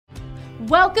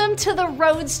Welcome to the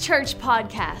Roads Church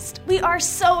podcast. We are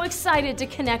so excited to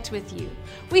connect with you.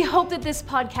 We hope that this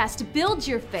podcast builds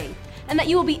your faith and that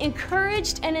you will be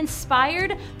encouraged and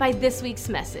inspired by this week's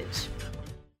message.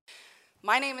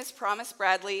 My name is Promise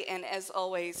Bradley, and as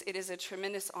always, it is a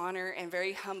tremendous honor and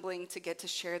very humbling to get to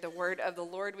share the word of the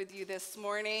Lord with you this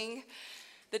morning.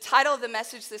 The title of the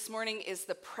message this morning is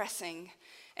The Pressing.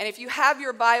 And if you have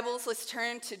your Bibles, let's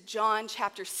turn to John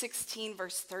chapter 16,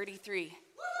 verse 33.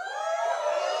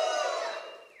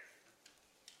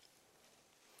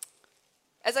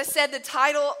 As I said, the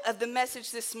title of the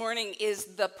message this morning is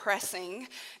The Pressing.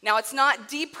 Now, it's not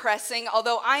depressing,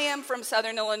 although I am from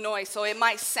Southern Illinois, so it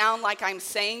might sound like I'm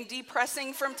saying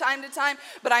depressing from time to time,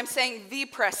 but I'm saying the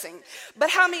pressing. But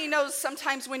how many knows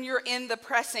sometimes when you're in the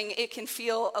pressing, it can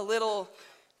feel a little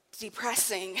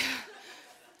depressing?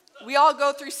 We all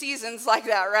go through seasons like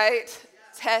that, right?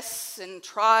 Tests and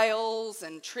trials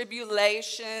and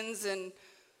tribulations and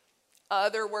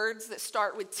other words that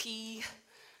start with T.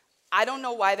 I don't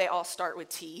know why they all start with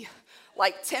T,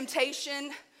 like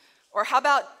temptation, or how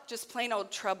about just plain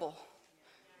old trouble?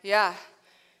 Yeah.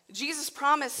 Jesus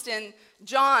promised in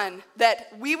John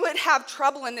that we would have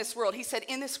trouble in this world. He said,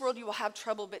 in this world you will have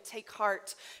trouble, but take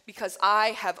heart because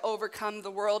I have overcome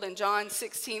the world in John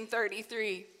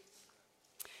 16:33.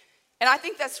 And I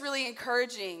think that's really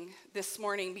encouraging this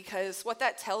morning because what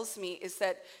that tells me is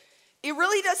that it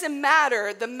really doesn't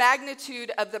matter the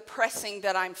magnitude of the pressing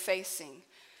that I'm facing.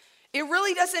 It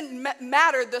really doesn't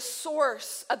matter the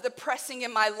source of the pressing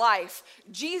in my life.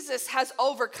 Jesus has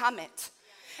overcome it.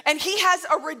 And he has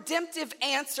a redemptive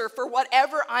answer for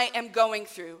whatever I am going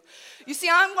through. You see,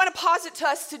 I'm going to posit to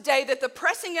us today that the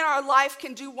pressing in our life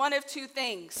can do one of two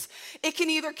things. It can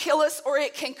either kill us or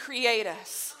it can create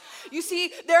us. You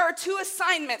see, there are two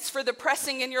assignments for the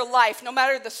pressing in your life, no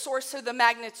matter the source or the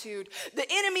magnitude. The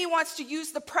enemy wants to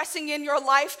use the pressing in your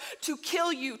life to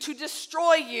kill you, to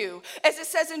destroy you. As it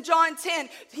says in John 10,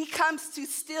 he comes to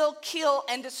steal, kill,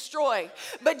 and destroy.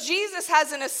 But Jesus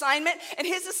has an assignment, and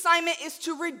his assignment is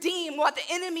to redeem what the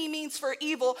enemy means for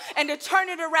evil and to turn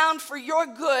it around for your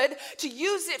good, to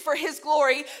use it for his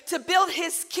glory, to build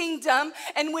his kingdom.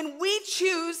 And when we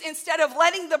choose, instead of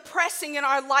letting the pressing in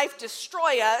our life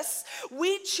destroy us,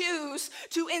 we choose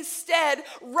to instead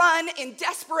run in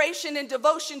desperation and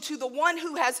devotion to the one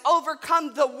who has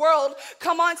overcome the world.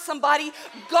 Come on, somebody.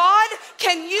 God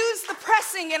can use the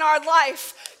pressing in our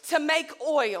life to make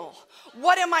oil.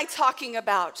 What am I talking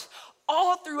about?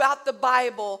 All throughout the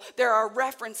Bible, there are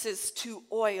references to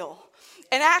oil.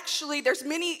 And actually, there's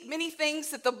many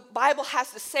things that the Bible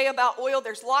has to say about oil.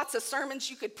 There's lots of sermons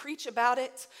you could preach about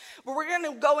it. But we're going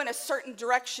to go in a certain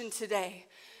direction today.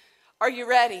 Are you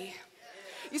ready?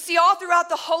 You see, all throughout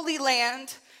the Holy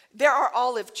Land, there are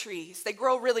olive trees. They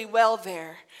grow really well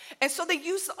there. And so they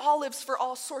use the olives for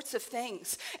all sorts of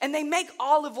things. And they make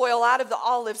olive oil out of the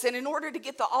olives. And in order to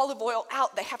get the olive oil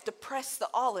out, they have to press the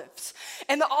olives.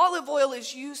 And the olive oil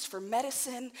is used for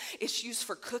medicine. It's used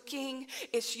for cooking.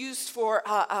 It's used for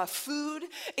food.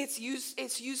 It's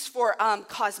used for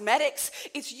cosmetics.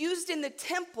 It's used in the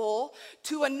temple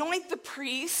to anoint the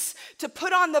priests, to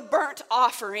put on the burnt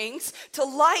offerings, to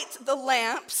light the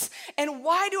lamps. And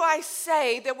why do I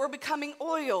say that we're becoming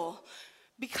oil?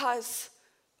 Because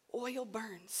oil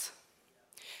burns.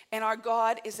 And our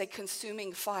God is a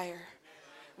consuming fire,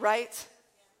 right?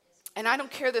 And I don't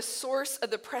care the source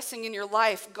of the pressing in your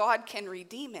life, God can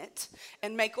redeem it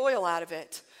and make oil out of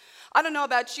it. I don't know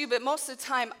about you, but most of the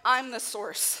time, I'm the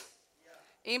source.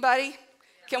 Anybody?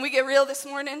 Can we get real this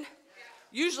morning?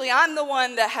 Usually, I'm the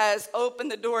one that has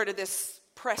opened the door to this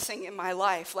pressing in my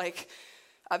life. Like,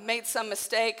 I've made some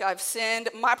mistake, I've sinned.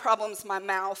 My problem's my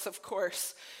mouth, of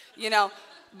course,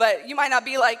 But you might not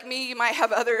be like me, you might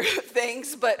have other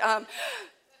things, but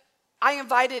I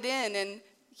invited in and,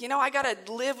 I got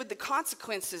to live with the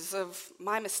consequences of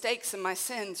my mistakes and my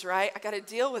sins, right? I got to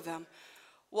deal with them.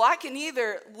 Well, I can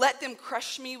either let them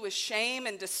crush me with shame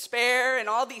and despair and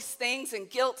all these things and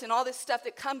guilt and all this stuff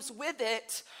that comes with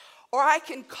it, or I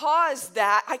can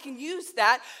I can use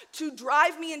that to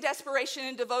drive me in desperation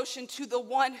and devotion to the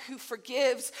one who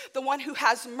forgives, the one who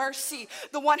has mercy,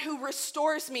 the one who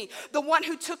restores me, the one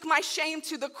who took my shame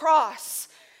to the cross.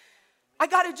 I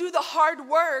got to do the hard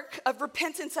work of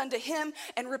repentance unto him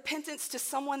and repentance to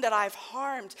someone that I've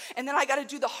harmed. And then I got to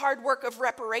do the hard work of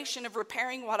reparation, of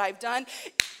repairing what I've done.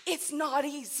 It's not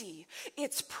easy.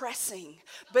 It's pressing.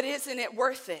 But isn't it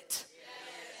worth it?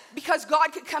 Because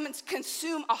God could come and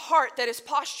consume a heart that is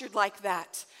postured like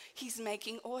that. He's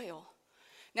making oil.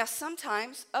 Now,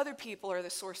 sometimes other people are the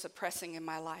source of pressing in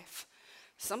my life.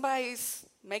 Somebody's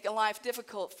making life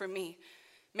difficult for me.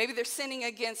 Maybe they're sinning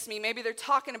against me. Maybe they're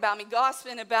talking about me,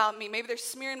 gossiping about me. Maybe they're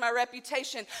smearing my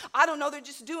reputation. I don't know. They're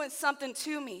just doing something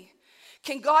to me.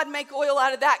 Can God make oil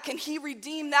out of that? Can he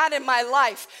redeem that in my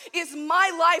life? Is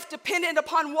my life dependent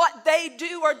upon what they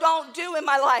do or don't do in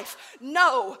my life?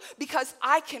 No, because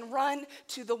I can run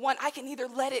to the one. I can either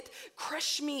let it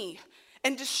crush me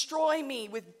and destroy me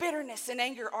with bitterness and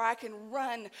anger, or I can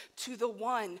run to the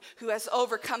one who has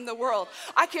overcome the world.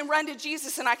 I can run to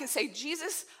Jesus and I can say,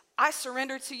 Jesus, I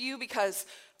surrender to you because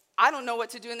I don't know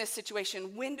what to do in this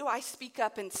situation. When do I speak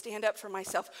up and stand up for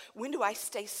myself? When do I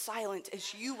stay silent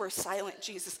as you were silent,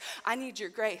 Jesus? I need your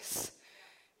grace.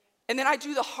 And then I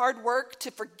do the hard work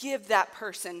to forgive that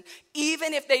person,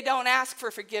 even if they don't ask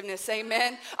for forgiveness,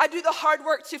 amen? I do the hard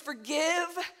work to forgive,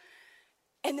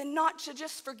 and then not to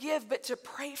just forgive, but to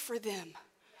pray for them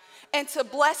and to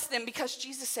bless them, because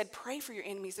Jesus said, pray for your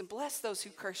enemies and bless those who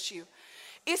curse you.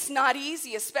 It's not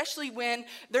easy, especially when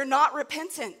they're not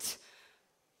repentant.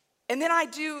 And then I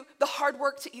do the hard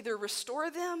work to either restore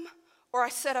them or I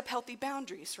set up healthy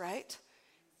boundaries, right?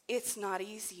 It's not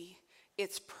easy.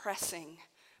 It's pressing.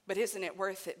 But isn't it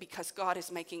worth it? Because God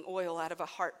is making oil out of a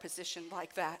heart position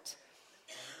like that.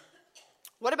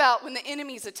 What about when the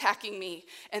enemy's attacking me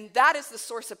and that is the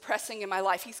source of pressing in my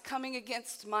life? He's coming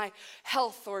against my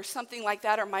health or something like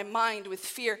that, or my mind with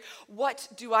fear. What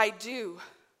do I do?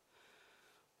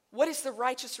 What is the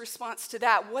righteous response to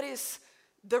that? What is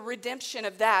the redemption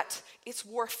of that? It's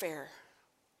warfare.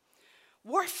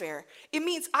 Warfare. It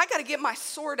means I got to get my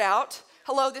sword out.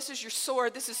 Hello, this is your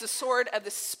sword. This is the sword of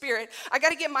the Spirit. I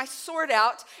got to get my sword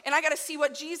out, and I got to see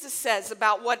what Jesus says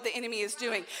about what the enemy is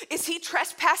doing. Is he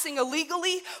trespassing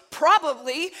illegally?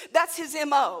 Probably. That's his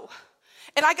MO.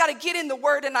 And I got to get in the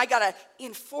word and I got to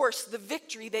enforce the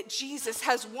victory that Jesus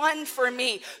has won for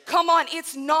me. Come on,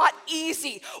 it's not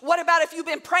easy. What about if you've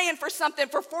been praying for something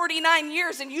for 49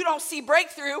 years and you don't see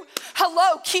breakthrough?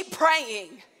 Hello, keep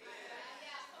praying.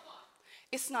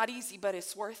 It's not easy, but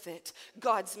it's worth it.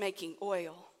 God's making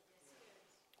oil.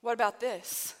 What about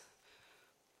this?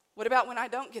 What about when I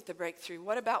don't get the breakthrough?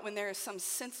 What about when there is some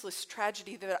senseless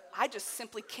tragedy that I just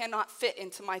simply cannot fit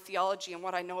into my theology and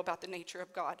what I know about the nature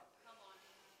of God?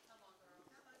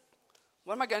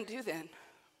 What am I going to do then?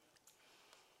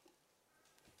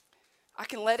 I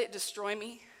can let it destroy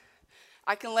me.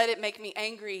 I can let it make me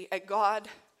angry at God.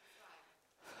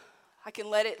 I can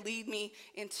let it lead me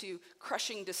into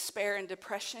crushing despair and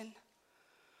depression.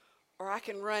 Or I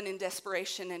can run in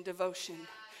desperation and devotion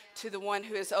to the one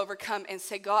who has overcome and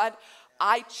say, God,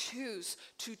 I choose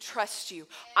to trust you.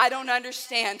 I don't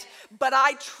understand, but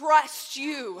I trust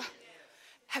you.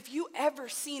 Have you ever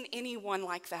seen anyone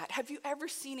like that? Have you ever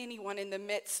seen anyone in the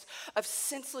midst of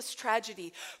senseless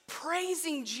tragedy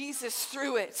praising Jesus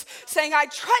through it, saying, I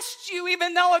trust you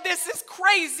even though this is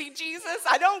crazy, Jesus.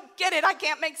 I don't get it. I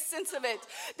can't make sense of it.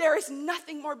 There is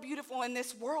nothing more beautiful in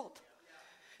this world.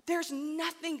 There's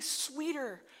nothing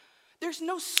sweeter. There's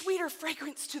no sweeter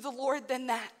fragrance to the Lord than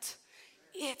that.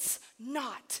 It's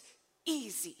not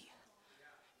easy.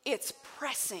 It's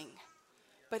pressing,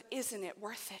 but isn't it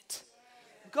worth it?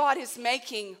 God is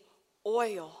making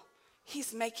oil.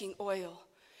 He's making oil.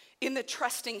 In the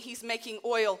trusting, he's making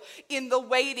oil. In the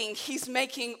waiting, he's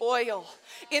making oil.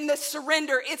 In the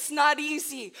surrender, it's not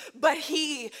easy, but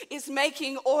he is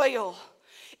making oil.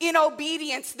 In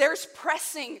obedience, there's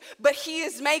pressing, but he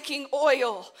is making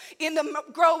oil. In the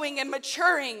growing and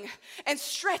maturing and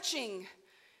stretching,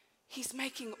 he's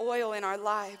making oil in our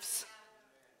lives.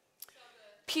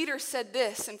 Peter said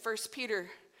this in 1 Peter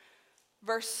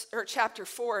chapter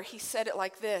 4, he said it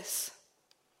like this.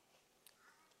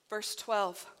 Verse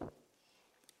 12.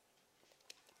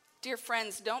 Dear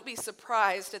friends, don't be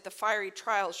surprised at the fiery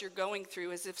trials you're going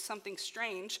through as if something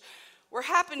strange were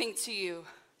happening to you.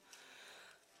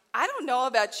 I don't know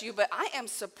about you, but I am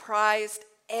surprised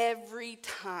every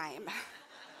time.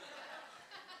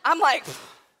 I'm like,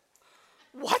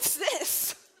 what's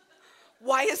this?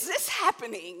 Why is this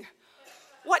happening?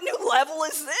 What new level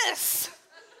is this?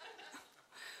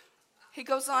 He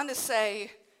goes on to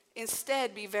say,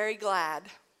 instead, be very glad.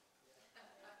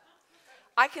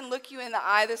 I can look you in the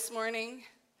eye this morning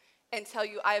and tell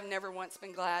you I have never once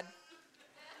been glad.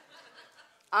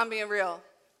 I'm being real,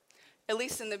 at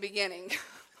least in the beginning.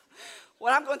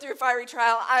 When I'm going through a fiery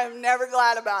trial, I am never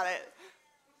glad about it.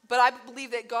 But I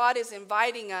believe that God is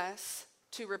inviting us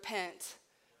to repent,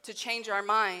 to change our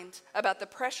mind about the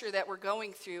pressure that we're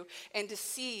going through, and to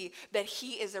see that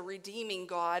he is a redeeming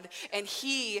God and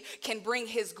he can bring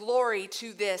his glory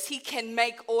to this. He can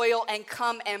make oil and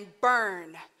come and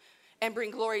burn and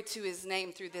bring glory to his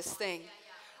name through this thing.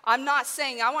 I'm not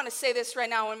saying, I want to say this right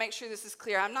now, I want to make sure this is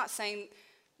clear. I'm not saying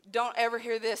Don't ever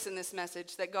hear this in this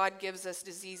message, that God gives us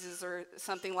diseases or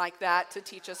something like that to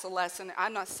teach us a lesson.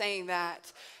 I'm not saying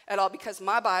that at all, because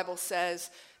my Bible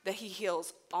says that he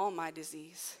heals all my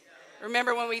disease.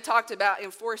 Remember when we talked about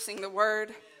enforcing the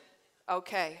word?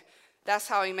 Okay, that's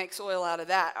how he makes oil out of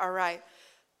that. All right.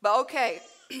 But okay,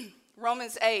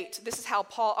 Romans 8, this is how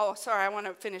Paul, I want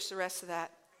to finish the rest of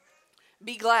that.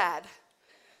 Be glad,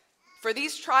 for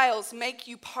these trials make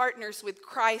you partners with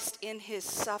Christ in his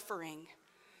suffering.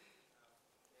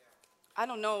 I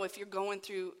don't know if you're going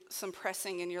through some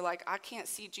pressing and you're like, I can't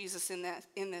see Jesus in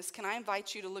this. Can I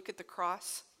invite you to look at the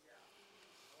cross?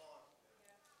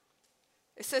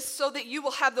 It says, so that you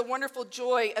will have the wonderful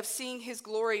joy of seeing his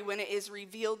glory when it is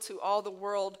revealed to all the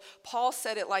world. Paul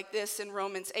said it like this in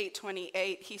Romans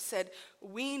 8:28. He said,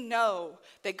 we know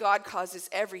that God causes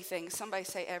everything, somebody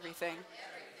say everything,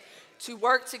 to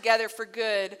work together for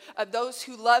good of those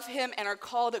who love him and are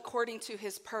called according to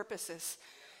his purposes.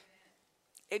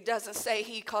 It doesn't say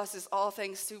he causes all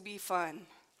things to be fun.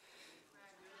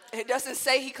 It doesn't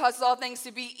say he causes all things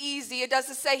to be easy. It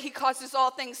doesn't say he causes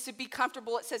all things to be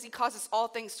comfortable. It says he causes all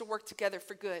things to work together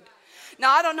for good.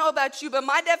 Now, I don't know about you, but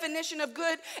my definition of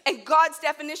good and God's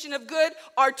definition of good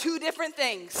are two different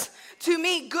things. To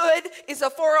me, good is a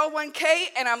 401k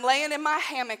and I'm laying in my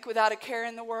hammock without a care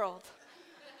in the world.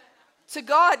 To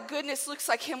God, goodness looks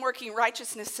like him working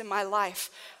righteousness in my life.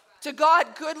 To God,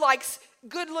 good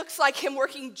looks like him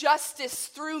working justice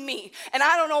through me. And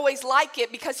I don't always like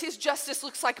it because his justice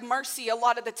looks like mercy a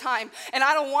lot of the time. And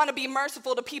I don't want to be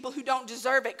merciful to people who don't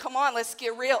deserve it. Come on, let's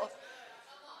get real.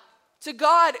 To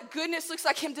God, goodness looks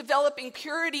like him developing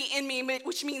purity in me,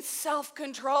 which means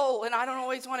self-control, and I don't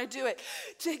always want to do it.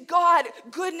 To God,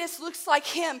 goodness looks like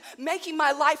him making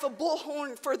my life a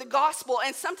bullhorn for the gospel,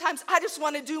 and sometimes I just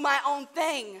want to do my own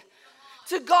thing.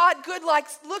 To God, good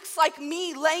looks like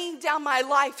me laying down my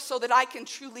life so that I can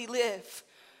truly live.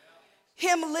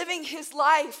 Him living his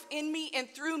life in me and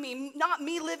through me, not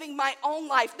me living my own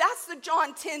life. That's the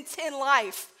John 10:10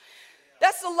 life.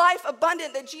 That's the life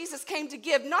abundant that Jesus came to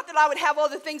give. Not that I would have all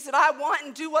the things that I want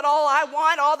and do what all I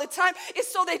want all the time.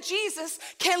 It's so that Jesus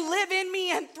can live in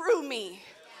me and through me.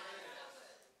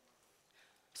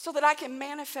 So that I can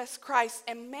manifest Christ.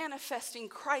 And manifesting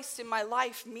Christ in my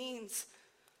life means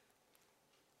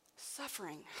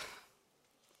suffering.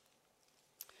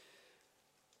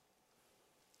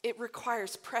 It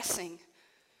requires pressing.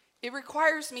 It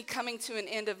requires me coming to an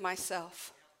end of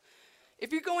myself.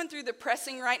 If you're going through the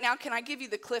pressing right now, can I give you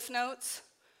the Cliff Notes?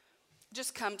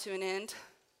 Just come to an end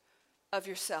of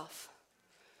yourself.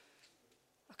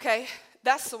 Okay?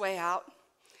 That's the way out.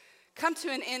 Come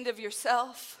to an end of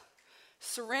yourself.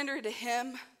 Surrender to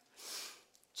him.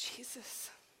 Jesus.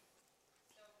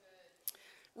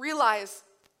 Realize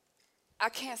I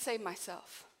can't save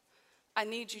myself. I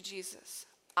need you, Jesus.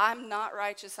 I'm not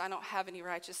righteous. I don't have any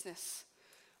righteousness.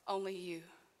 Only you.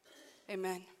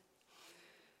 Amen.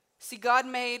 See, God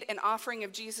made an offering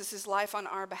of Jesus' life on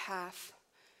our behalf.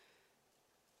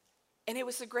 And it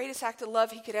was the greatest act of love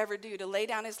he could ever do, to lay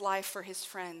down his life for his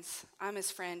friends. I'm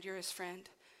his friend. You're his friend.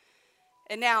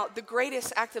 And now, the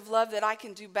greatest act of love that I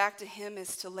can do back to him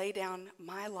is to lay down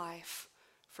my life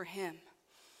for him.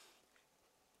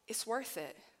 It's worth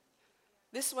it.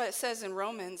 This is what it says in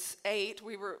Romans 8.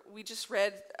 We just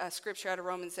read a scripture out of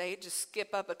Romans 8. Just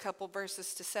skip up a couple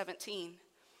verses to 17.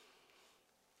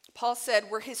 Paul said,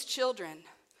 we're his children.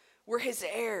 We're his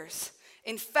heirs.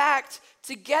 In fact,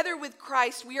 together with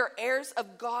Christ, we are heirs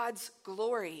of God's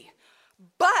glory.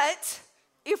 But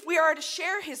if we are to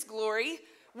share his glory,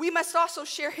 we must also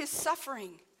share his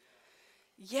suffering.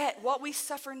 Yet what we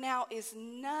suffer now is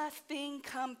nothing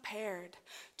compared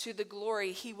to the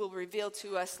glory he will reveal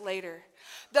to us later.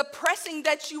 The pressing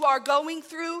that you are going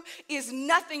through is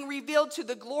nothing revealed to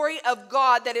the glory of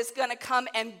God that is going to come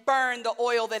and burn the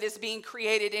oil that is being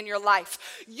created in your life.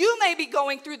 You may be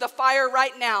going through the fire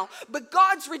right now, but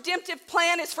God's redemptive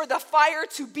plan is for the fire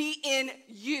to be in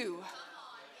you.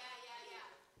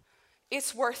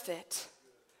 It's worth it.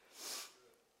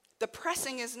 The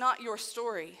pressing is not your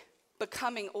story.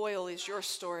 Becoming oil is your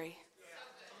story.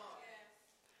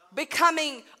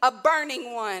 Becoming a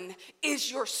burning one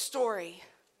is your story.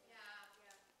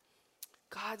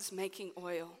 God's making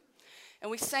oil. And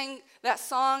we sang that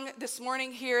song this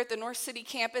morning here at the North City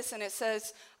campus, and it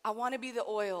says, I want to be the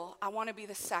oil. I want to be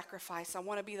the sacrifice. I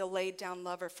want to be the laid down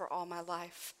lover for all my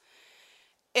life.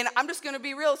 And I'm just going to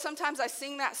be real. Sometimes I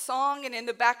sing that song, and in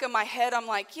the back of my head, I'm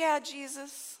like, yeah,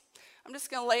 Jesus. I'm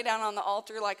just going to lay down on the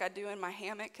altar like I do in my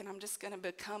hammock, and I'm just going to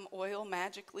become oil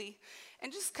magically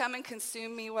and just come and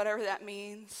consume me, whatever that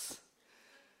means.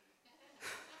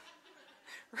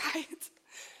 Right?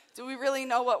 Do we really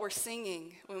know what we're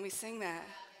singing when we sing that?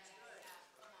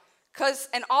 Because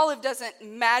an olive doesn't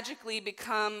magically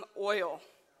become oil.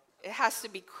 It has to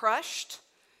be crushed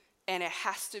and it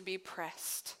has to be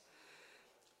pressed.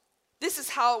 This is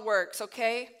how it works,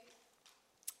 okay?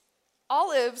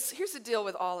 Olives, here's the deal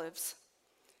with olives.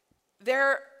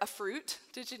 They're a fruit.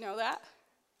 Did you know that?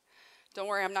 Don't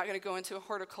worry, I'm not going to go into a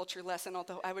horticulture lesson,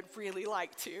 although I would really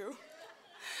like to.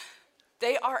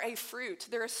 They are a fruit.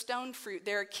 They're a stone fruit.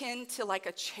 They're akin to like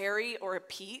a cherry or a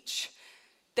peach.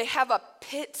 They have a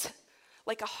pit,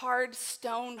 like a hard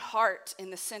stone heart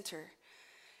in the center.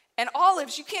 And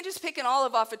olives, you can't just pick an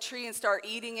olive off a tree and start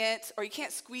eating it, or you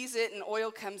can't squeeze it and oil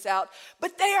comes out.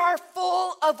 But they are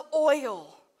full of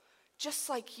oil, just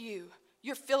like you.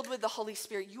 You're filled with the Holy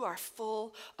Spirit. You are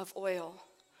full of oil.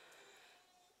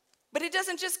 But it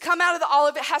doesn't just come out of the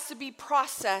olive. It has to be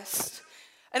processed.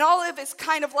 An olive is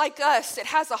kind of like us. It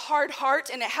has a hard heart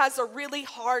and it has a really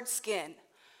hard skin.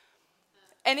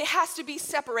 And it has to be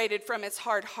separated from its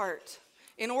hard heart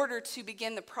in order to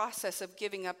begin the process of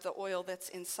giving up the oil that's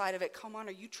inside of it. Come on,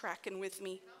 are you tracking with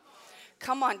me?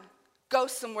 Come on, go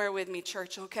somewhere with me,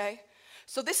 church, okay?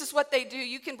 So this is what they do.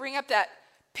 You can bring up that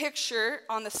picture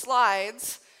on the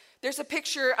slides. There's a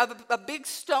picture of a big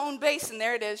stone basin.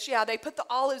 There it is. Yeah, they put the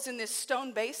olives in this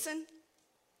stone basin.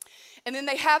 And then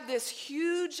they have this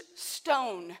huge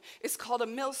stone. It's called a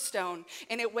millstone,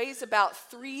 and it weighs about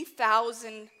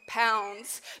 3,000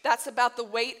 pounds. That's about the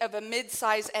weight of a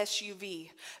mid-size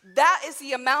SUV. That is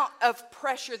the amount of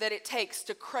pressure that it takes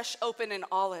to crush open an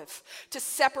olive, to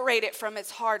separate it from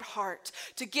its hard heart,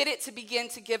 to get it to begin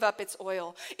to give up its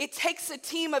oil. It takes a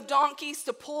team of donkeys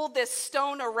to pull this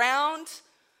stone around,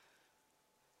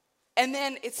 and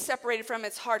then it's separated from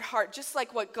its hard heart, just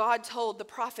like what God told the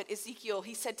prophet Ezekiel.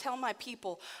 He said, tell my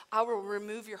people, I will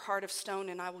remove your heart of stone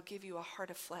and I will give you a heart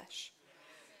of flesh.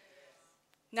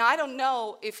 Now, I don't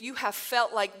know if you have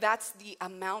felt like that's the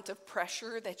amount of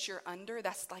pressure that you're under.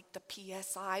 That's like the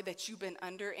PSI that you've been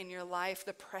under in your life,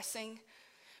 the pressing.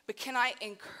 But can I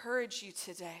encourage you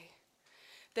today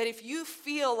that if you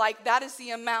feel like that is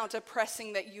the amount of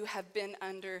pressing that you have been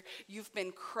under, you've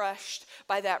been crushed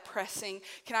by that pressing,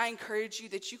 can I encourage you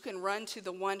that you can run to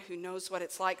the one who knows what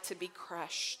it's like to be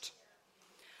crushed?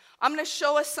 I'm going to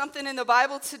show us something in the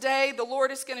Bible today. The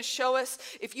Lord is going to show us.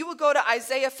 If you will go to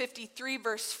Isaiah 53,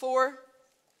 verse 4.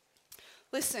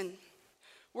 Listen,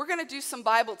 we're going to do some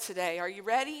Bible today. Are you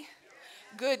ready?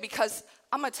 Good, because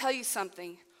I'm going to tell you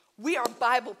something. We are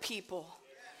Bible people.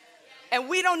 And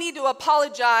we don't need to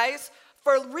apologize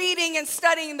for reading and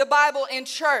studying the Bible in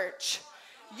church.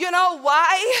 You know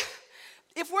why?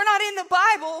 If we're not in the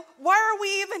Bible, why are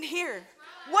we even here?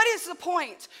 What is the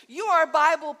point? You are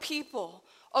Bible people,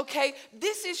 okay?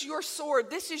 This is your sword.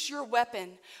 This is your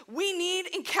weapon. We need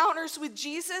encounters with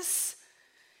Jesus.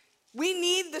 We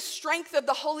need the strength of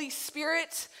the Holy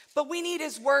Spirit, but we need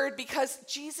his word because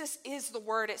Jesus is the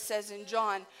word, it says in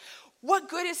John. What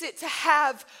good is it to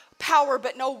have power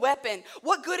but no weapon?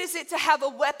 What good is it to have a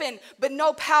weapon but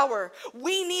no power?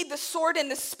 We need the sword and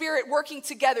the Spirit working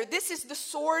together. This is the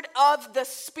sword of the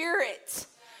Spirit.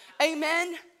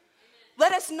 Amen?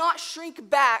 Let us not shrink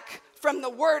back from the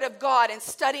Word of God and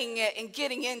studying it and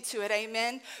getting into it.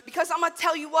 Amen? Because I'm going to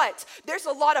tell you what, there's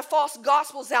a lot of false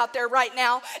gospels out there right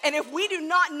now. And if we do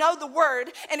not know the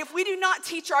Word and if we do not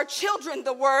teach our children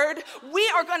the Word,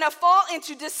 we are going to fall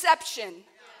into deception.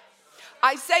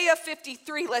 Isaiah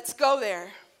 53, let's go there.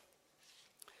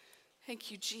 Thank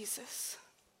you, Jesus.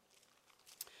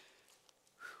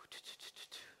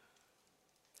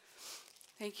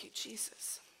 Thank you,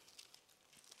 Jesus.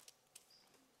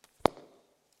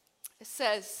 It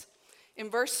says in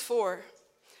verse 4,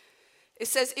 it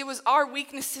says, it was our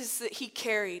weaknesses that he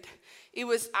carried. It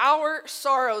was our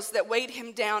sorrows that weighed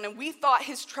him down, and we thought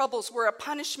his troubles were a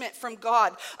punishment from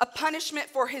God, a punishment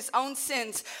for his own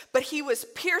sins. But he was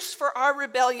pierced for our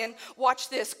rebellion. Watch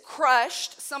this,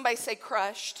 crushed. Somebody say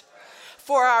crushed.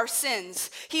 For our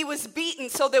sins. He was beaten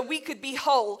so that we could be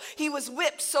whole. He was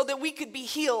whipped so that we could be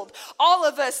healed. All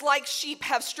of us, like sheep,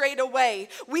 have strayed away.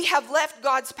 We have left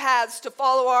God's paths to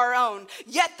follow our own.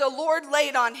 Yet the Lord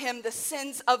laid on him the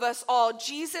sins of us all.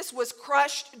 Jesus was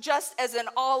crushed just as an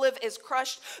olive is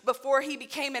crushed before he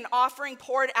became an offering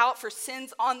poured out for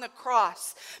sins on the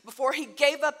cross. Before he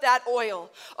gave up that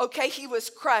oil. Okay, he was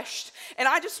crushed. And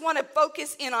I just want to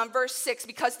focus in on verse 6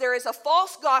 because there is a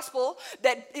false gospel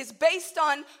that is based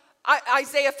on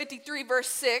Isaiah 53 verse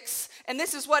 6, and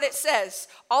this is what it says.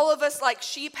 All of us like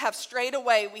sheep have strayed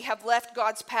away. We have left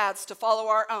God's paths to follow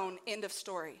our own. End of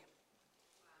story.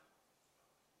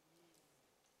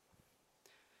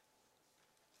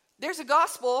 There's a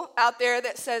gospel out there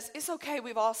that says it's okay,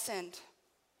 we've all sinned.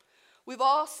 We've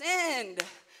all sinned.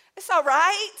 It's all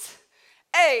right.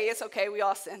 Hey, it's okay, we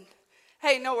all sin.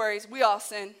 Hey, no worries, we all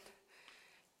sin.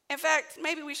 In fact,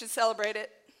 maybe we should celebrate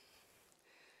it.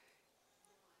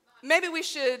 Maybe we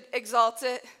should exalt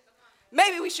it.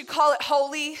 Maybe we should call it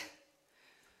holy.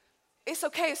 It's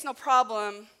okay, it's no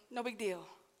problem, no big deal.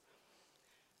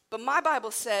 But my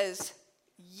Bible says,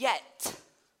 yet.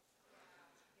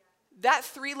 That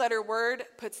 3-letter word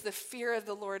puts the fear of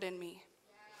the Lord in me.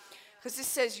 Because it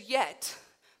says, yet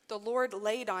the Lord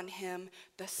laid on him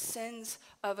the sins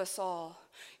of us all.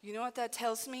 You know what that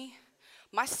tells me?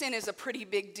 My sin is a pretty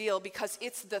big deal because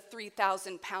it's the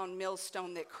 3,000-pound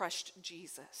millstone that crushed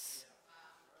Jesus.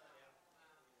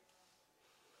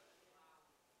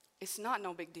 It's not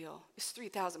no big deal. It's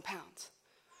 3,000 pounds.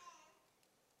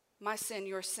 My sin,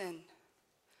 your sin.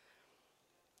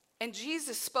 And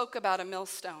Jesus spoke about a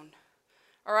millstone.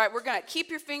 All right, we're going to keep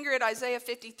your finger at Isaiah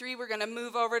 53. We're going to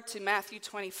move over to Matthew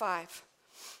 25.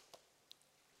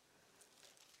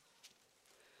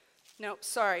 No,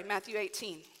 sorry, Matthew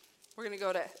 18. We're going to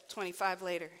go to 25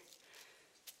 later.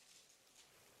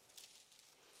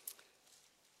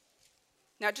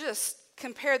 Now just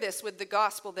compare this with the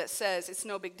gospel that says it's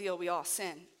no big deal, we all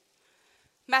sin.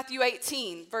 Matthew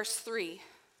 18, verse 3.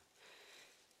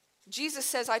 Jesus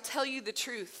says, I tell you the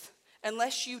truth,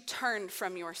 unless you turn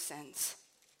from your sins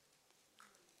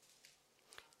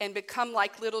and become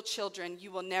like little children,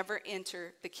 you will never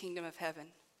enter the kingdom of heaven.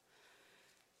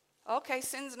 Okay,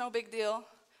 sin's no big deal.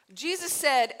 Jesus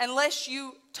said, unless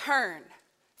you turn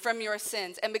from your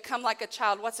sins and become like a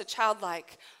child. What's a child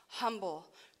like? Humble,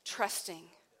 trusting.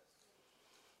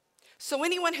 So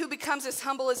anyone who becomes as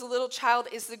humble as a little child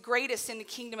is the greatest in the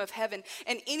kingdom of heaven.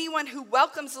 And anyone who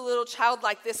welcomes a little child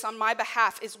like this on my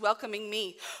behalf is welcoming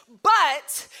me.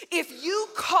 But if you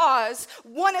cause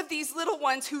one of these little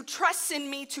ones who trusts in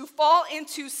me to fall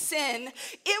into sin,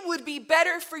 it would be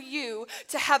better for you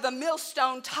to have a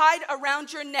millstone tied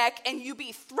around your neck and you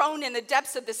be thrown in the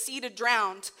depths of the sea to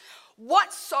drown.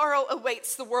 What sorrow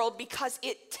awaits the world because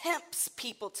it tempts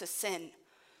people to sin.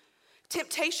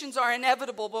 Temptations are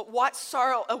inevitable, but what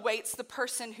sorrow awaits the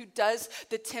person who does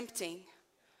the tempting?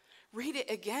 Read it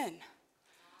again.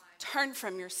 Turn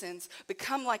from your sins.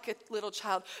 Become like a little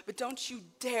child. But don't you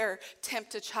dare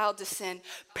tempt a child to sin.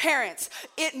 Parents,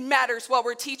 it matters what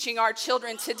we're teaching our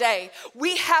children today.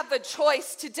 We have a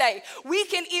choice today. We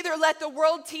can either let the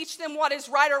world teach them what is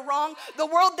right or wrong, the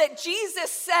world that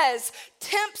Jesus says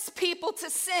tempts people to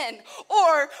sin,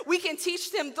 or we can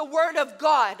teach them the word of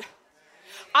God.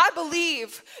 I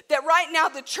believe that right now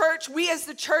the church, we as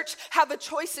the church have a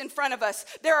choice in front of us.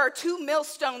 There are 2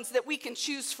 millstones that we can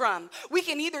choose from. We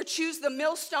can either choose the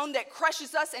millstone that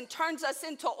crushes us and turns us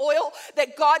into oil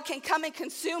that God can come and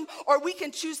consume, or we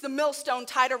can choose the millstone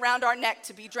tied around our neck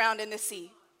to be drowned in the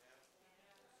sea.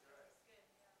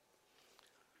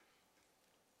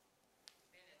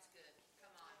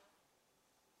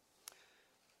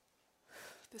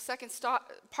 The second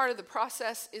part of the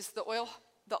process is the oil.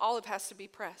 The olive has to be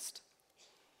pressed.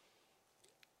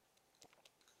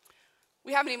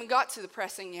 We haven't even got to the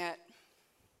pressing yet.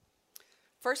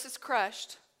 First it's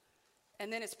crushed,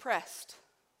 and then it's pressed.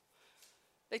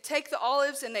 They take the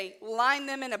olives and they line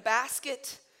them in a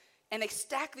basket, and they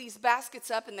stack these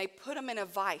baskets up and they put them in a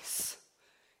vise,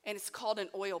 and it's called an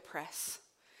oil press.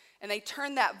 And they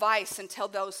turn that vise until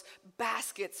those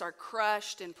baskets are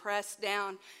crushed and pressed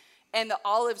down, and the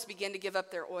olives begin to give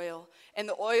up their oil. And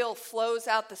the oil flows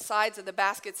out the sides of the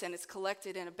baskets and it's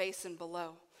collected in a basin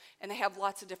below. And they have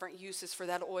lots of different uses for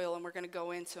that oil, and we're going to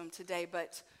go into them today.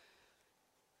 But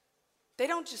they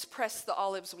don't just press the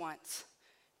olives once,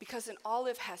 because an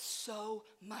olive has so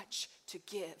much to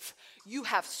give. You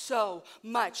have so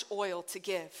much oil to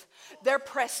give. They're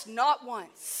pressed not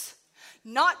once,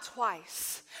 not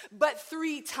twice, but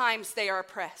 3 times they are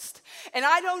pressed. And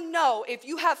I don't know if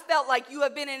you have felt like you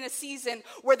have been in a season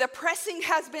where the pressing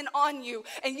has been on you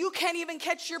and you can't even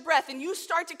catch your breath, and you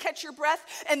start to catch your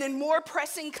breath and then more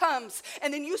pressing comes,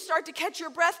 and then you start to catch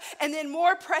your breath and then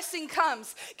more pressing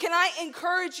comes. Can I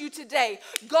encourage you today?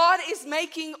 God is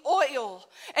making oil,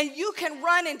 and you can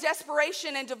run in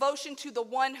desperation and devotion to the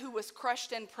one who was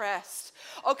crushed and pressed.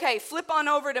 Okay, flip on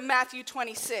over to Matthew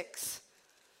 26.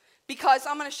 Because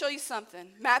I'm going to show you something.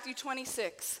 Matthew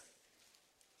 26.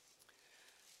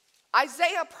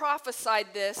 Isaiah prophesied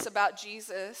this about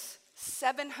Jesus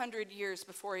 700 years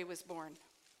before he was born.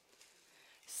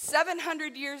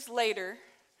 700 years later,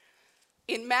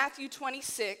 in Matthew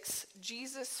 26,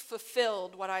 Jesus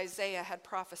fulfilled what Isaiah had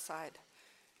prophesied.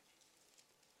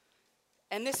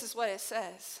 And this is what it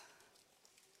says.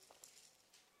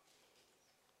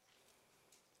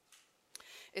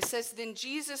 It says, then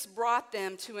Jesus brought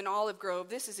them to an olive grove.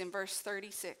 This is in verse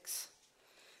 36.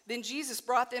 Then Jesus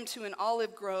brought them to an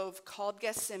olive grove called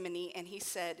Gethsemane, and he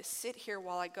said, sit here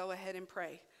while I go ahead and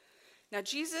pray. Now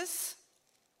Jesus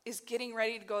is getting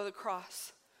ready to go to the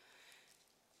cross.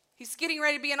 He's getting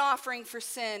ready to be an offering for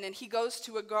sin, and he goes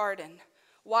to a garden.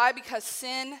 Why? Because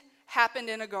sin happened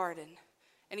in a garden,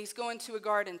 and he's going to a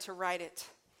garden to right it.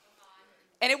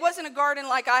 And it wasn't a garden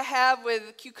like I have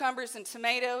with cucumbers and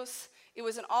tomatoes. It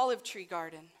was an olive tree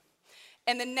garden.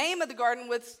 And the name of the garden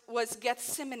was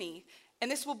Gethsemane. And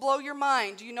this will blow your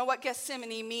mind. Do you know what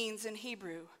Gethsemane means in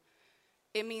Hebrew?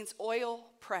 It means oil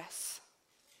press.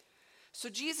 So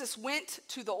Jesus went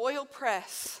to the oil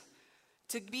press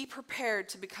to be prepared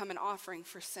to become an offering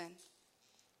for sin.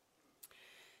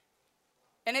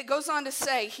 And it goes on to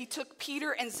say, he took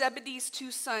Peter and Zebedee's two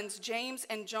sons, James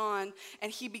and John,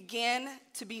 and he began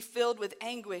to be filled with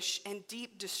anguish and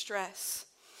deep distress.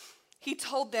 He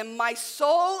told them, my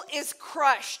soul is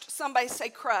crushed. Somebody say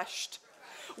crushed.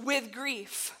 With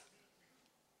grief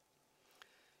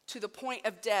to the point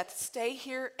of death. Stay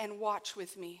here and watch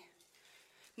with me.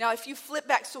 Now, if you flip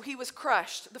back, so he was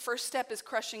crushed. The first step is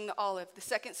crushing the olive. The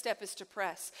second step is to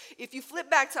press. If you flip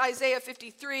back to Isaiah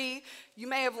 53, you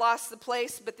may have lost the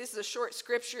place, but this is a short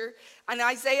scripture. In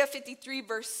Isaiah 53,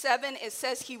 verse 7, it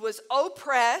says he was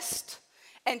oppressed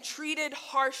and treated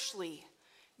harshly,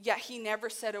 yet he never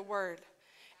said a word.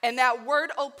 And that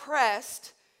word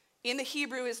oppressed in the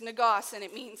Hebrew is nagos, and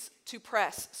it means to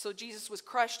press. So Jesus was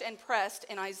crushed and pressed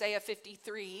in Isaiah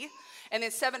 53. And then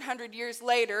 700 years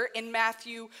later, in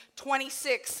Matthew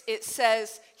 26, it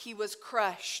says he was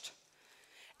crushed.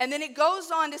 And then it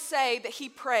goes on to say that he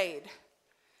prayed.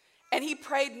 And he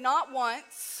prayed not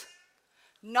once,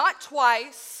 not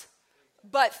twice,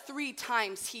 but 3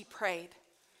 times he prayed.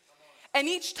 And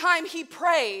each time he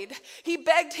prayed, he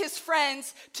begged his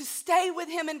friends to stay with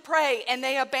him and pray, and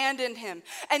they abandoned him.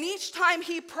 And each time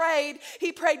he prayed,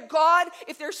 God,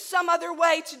 if there's some other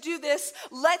way to do this,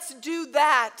 let's do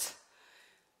that.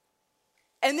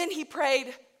 And then he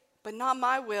prayed, but not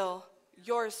my will,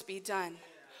 yours be done.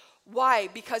 Why?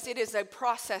 Because it is a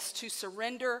process to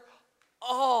surrender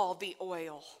all the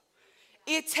oil.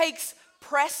 It takes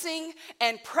pressing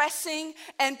and pressing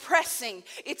and pressing.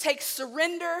 It takes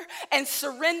surrender and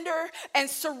surrender and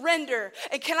surrender.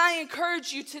 And can I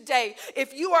encourage you today,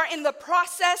 if you are in the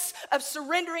process of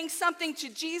surrendering something to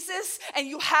Jesus and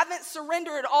you haven't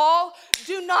surrendered all,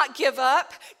 do not give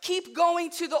up. Keep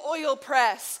going to the oil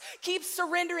press. Keep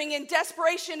surrendering in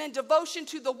desperation and devotion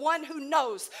to the one who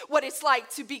knows what it's like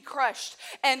to be crushed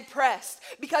and pressed.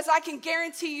 Because I can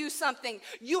guarantee you something.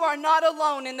 You are not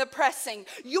alone in the pressing.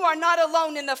 You are not alone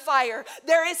in the fire.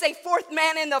 There is a fourth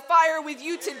man in the fire with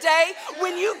you today.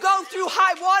 When you go through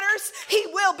high waters, he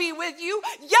will be with you.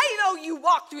 Yea, though you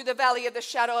walk through the valley of the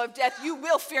shadow of death, you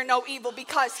will fear no evil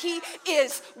because he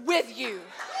is with you.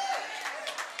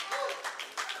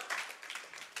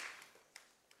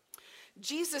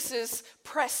 Jesus's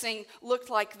pressing looked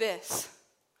like this: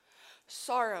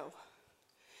 sorrow,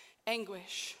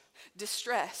 anguish,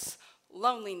 distress,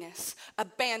 loneliness,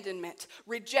 abandonment,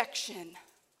 rejection,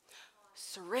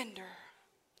 surrender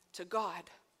to God,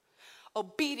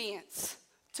 obedience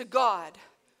to God,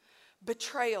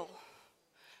 betrayal,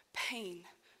 pain,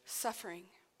 suffering.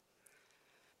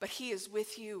 But he is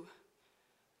with you.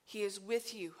 He is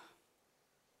with you.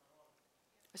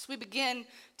 As we begin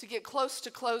to get close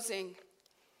to closing,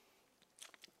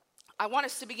 I want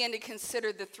us to begin to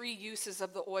consider the 3 uses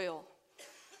of the oil,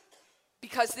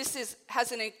 because this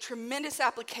has a tremendous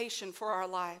application for our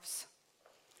lives.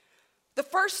 The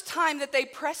first time that they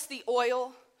press the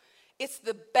oil, it's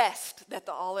the best that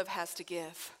the olive has to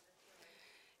give.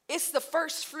 It's the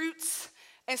first fruits.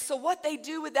 And so what they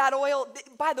do with that oil,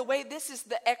 by the way, this is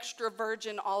the extra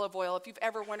virgin olive oil. If you've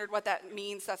ever wondered what that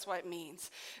means, that's what it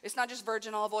means. It's not just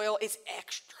virgin olive oil, it's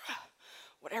extra,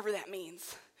 whatever that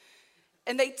means.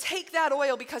 And they take that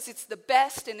oil because it's the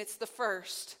best and it's the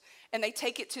first. And they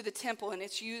take it to the temple, and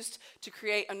it's used to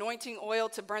create anointing oil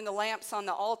to burn the lamps on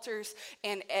the altars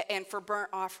and for burnt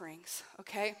offerings,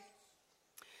 okay?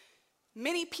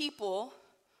 Many people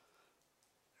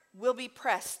will be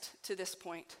pressed to this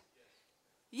point.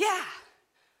 Yeah,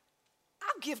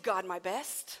 I'll give God my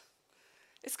best.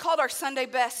 It's called our Sunday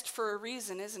best for a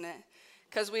reason, isn't it?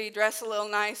 Because we dress a little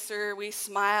nicer, we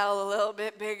smile a little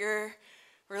bit bigger,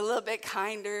 we're a little bit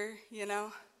kinder, you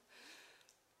know?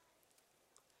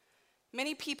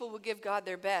 Many people will give God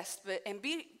their best, and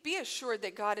be assured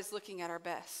that God is looking at our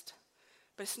best.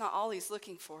 But it's not all he's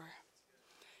looking for.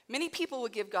 Many people will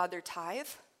give God their tithe,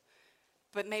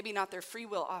 but maybe not their free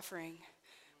will offering.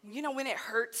 You know when it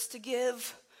hurts to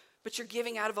give, but you're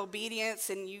giving out of obedience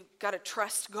and you got to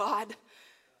trust God.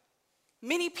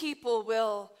 Many people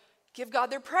will give God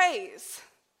their praise,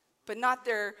 but not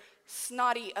their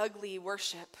snotty, ugly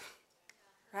worship,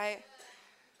 right?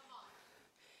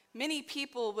 Many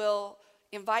people will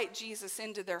invite Jesus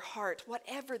into their heart,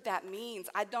 whatever that means.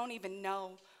 I don't even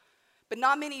know. But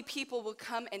not many people will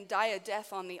come and die a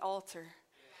death on the altar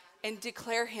and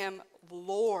declare him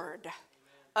Lord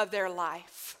of their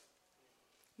life.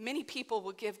 Many people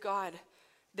will give God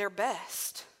their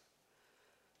best.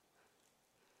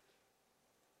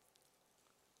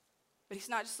 But he's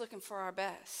not just looking for our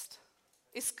best.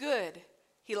 It's good.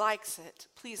 He likes it.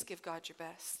 Please give God your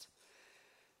best.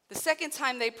 The second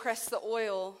time they press the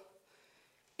oil,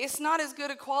 it's not as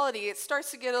good a quality. It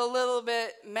starts to get a little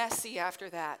bit messy after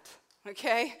that,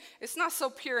 okay? It's not so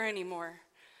pure anymore.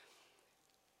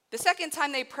 The second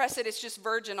time they press it, it's just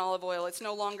virgin olive oil. It's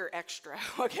no longer extra,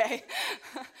 okay?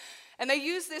 And they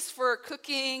use this for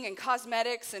cooking and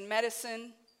cosmetics and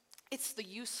medicine. It's the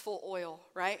useful oil,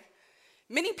 right?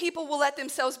 Many people will let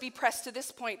themselves be pressed to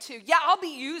this point too. Yeah, I'll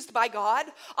be used by God.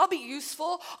 I'll be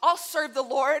useful. I'll serve the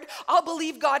Lord. I'll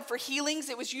believe God for healings.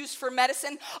 It was used for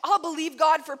medicine. I'll believe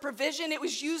God for provision. It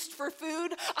was used for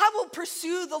food. I will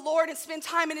pursue the Lord and spend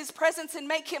time in his presence and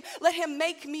let him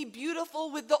make me beautiful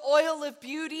with the oil of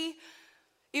beauty.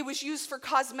 It was used for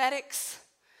cosmetics.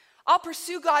 I'll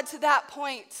pursue God to that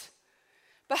point.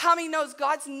 But how many knows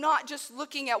God's not just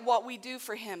looking at what we do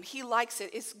for him? He likes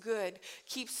it. It's good.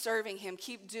 Keep serving him.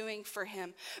 Keep doing for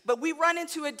him. But we run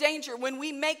into a danger when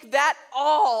we make that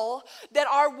all that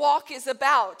our walk is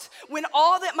about. When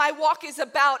all that my walk is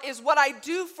about is what I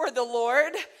do for the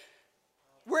Lord,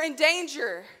 we're in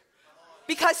danger.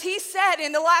 Because he said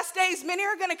in the last days, many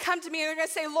are going to come to me and they're going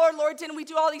to say, Lord, Lord, didn't we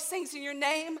do all these things in your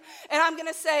name? And I'm going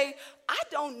to say, I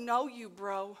don't know you,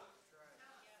 bro.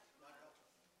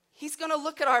 He's going to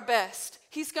look at our best.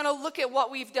 He's going to look at what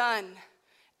we've done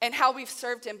and how we've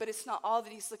served him. But it's not all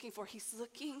that he's looking for. He's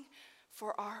looking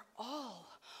for our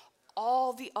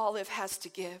all the olive has to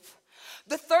give.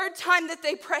 The third time that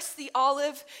they press the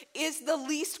olive is the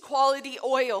least quality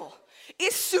oil.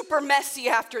 It's super messy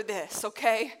after this,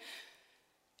 okay?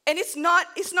 And it's not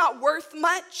worth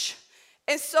much.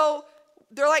 And so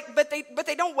they're like, but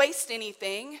they don't waste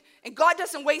anything. And God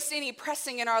doesn't waste any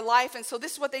pressing in our life. And so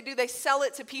this is what they do. They sell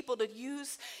it to people to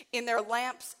use in their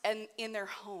lamps and in their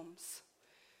homes.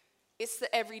 It's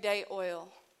the everyday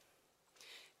oil.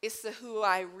 It's the who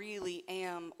I really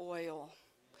am oil.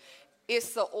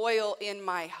 It's the oil in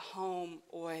my home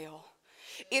oil.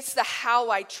 It's the how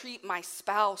I treat my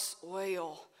spouse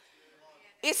oil.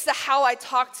 It's the how I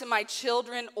talk to my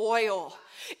children oil.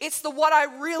 It's the what I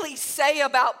really say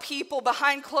about people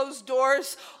behind closed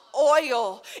doors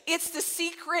oil. It's the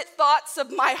secret thoughts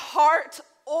of my heart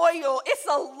oil. It's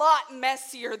a lot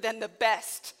messier than the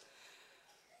best.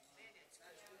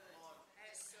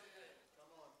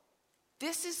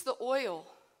 This is the oil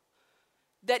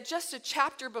that just a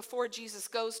chapter before Jesus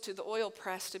goes to the oil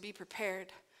press to be prepared,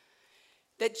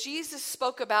 that Jesus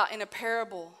spoke about in a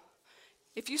parable.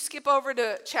 If you skip over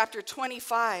to chapter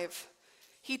 25,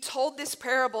 he told this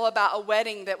parable about a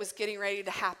wedding that was getting ready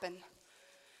to happen.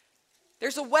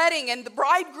 There's a wedding and the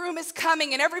bridegroom is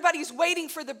coming and everybody's waiting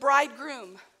for the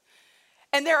bridegroom.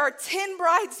 And there are 10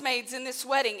 bridesmaids in this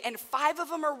wedding and 5 of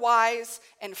them are wise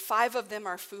and 5 of them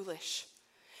are foolish.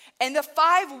 And the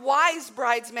 5 wise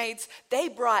bridesmaids, they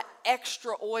brought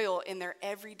extra oil in their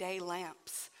everyday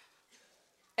lamps.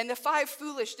 And the 5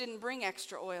 foolish didn't bring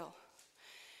extra oil.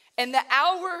 And the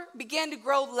hour began to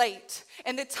grow late,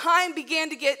 and the time began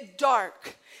to get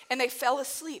dark, and they fell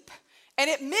asleep. And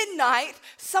at midnight,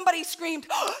 somebody screamed,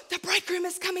 "Oh, the bridegroom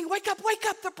is coming, wake up,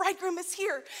 the bridegroom is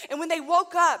here." And when they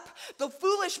woke up, the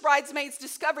foolish bridesmaids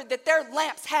discovered that their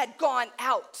lamps had gone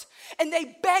out. And they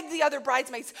begged the other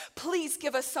bridesmaids, "Please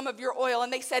give us some of your oil."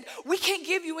 And they said, "We can't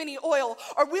give you any oil,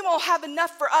 or we won't have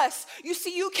enough for us. You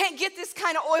see, you can't get this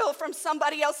kind of oil from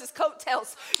somebody else's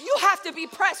coattails. You have to be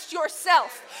pressed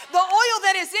yourself. The oil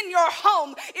that is in your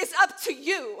home is up to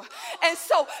you." And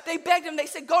so they begged them. They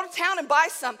said, "Go to town and buy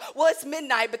some." Well, it's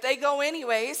midnight, but they go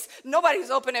anyways.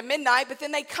 Nobody's open at midnight, but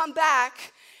then they come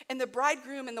back. And the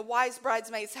bridegroom and the wise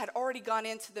bridesmaids had already gone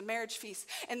into the marriage feast.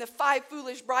 And the 5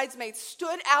 foolish bridesmaids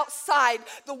stood outside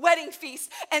the wedding feast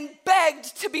and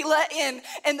begged to be let in.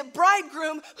 And the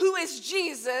bridegroom, who is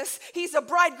Jesus, he's a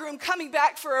bridegroom coming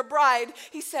back for a bride.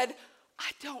 He said,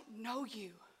 "I don't know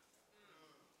you."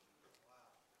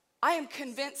 I am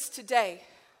convinced today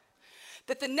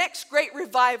that the next great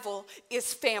revival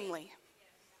is family.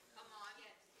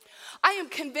 I am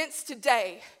convinced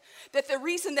today that the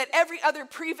reason that every other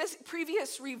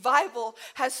previous revival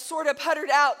has sort of puttered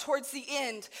out towards the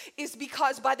end is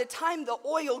because by the time the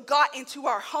oil got into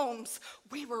our homes,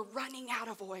 we were running out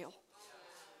of oil.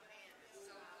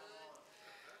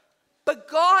 But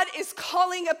God is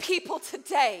calling a people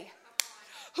today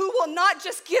who will not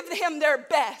just give him their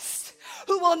best,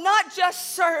 who will not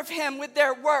just serve him with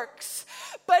their works,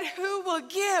 but who will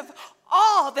give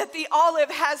all that the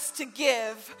olive has to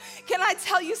give. Can I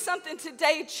tell you something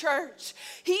today, church?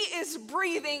 He is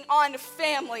breathing on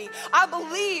family. I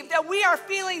believe that we are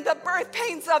feeling the birth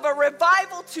pains of a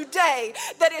revival today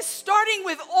that is starting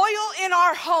with oil in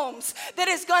our homes that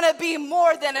is going to be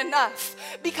more than enough,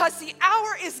 because the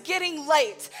hour is getting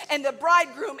late and the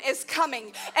bridegroom is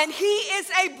coming, and he is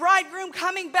a bridegroom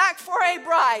coming back for a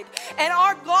bride, and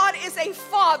our God is a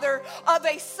father of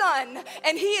a son,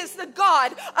 and he is the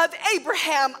God of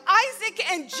Abraham, Isaac,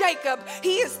 and Jacob.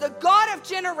 He is the God of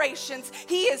generations.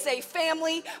 He is a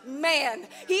family man.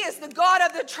 He is the God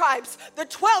of the tribes, the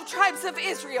 12 tribes of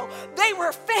Israel. They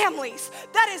were families.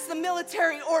 That is the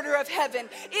military order of heaven.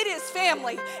 It is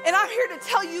family. And I'm here to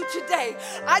tell you today,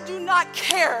 I do not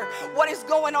care what is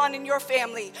going on in your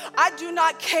family. I do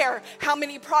not care how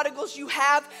many prodigals you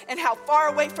have and how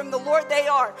far away from the Lord they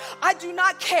are. I do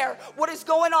not care what is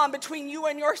going on between you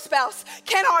and your spouse.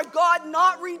 Can our God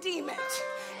not redeem it?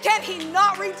 Can he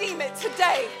not redeem it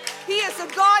today? He is a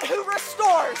God who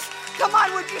restores. Come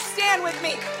on, would you stand with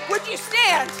me? Would you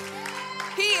stand?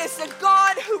 He is the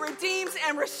God who redeems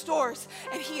and restores,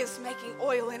 and he is making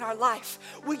oil in our life.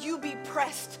 Will you be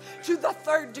pressed to the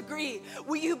third degree?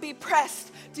 Will you be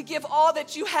pressed to give all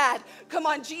that you had? Come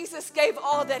on, Jesus gave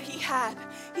all that he had.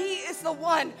 He is the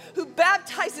one who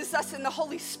baptizes us in the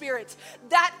Holy Spirit.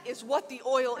 That is what the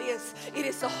oil is. It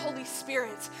is the Holy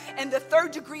Spirit. And the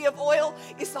third degree of oil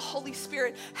is the Holy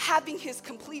Spirit having his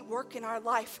complete work in our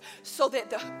life, so that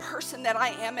the person that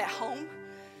I am at home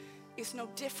is no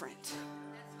different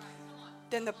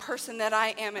than the person that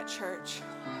I am at church.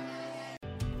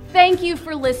 Thank you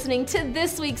for listening to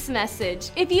this week's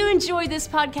message. If you enjoyed this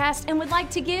podcast and would like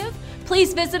to give,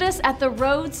 please visit us at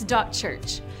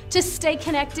theroads.church. To stay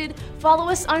connected, follow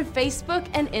us on Facebook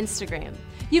and Instagram.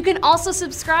 You can also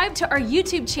subscribe to our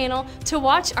YouTube channel to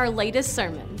watch our latest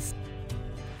sermons.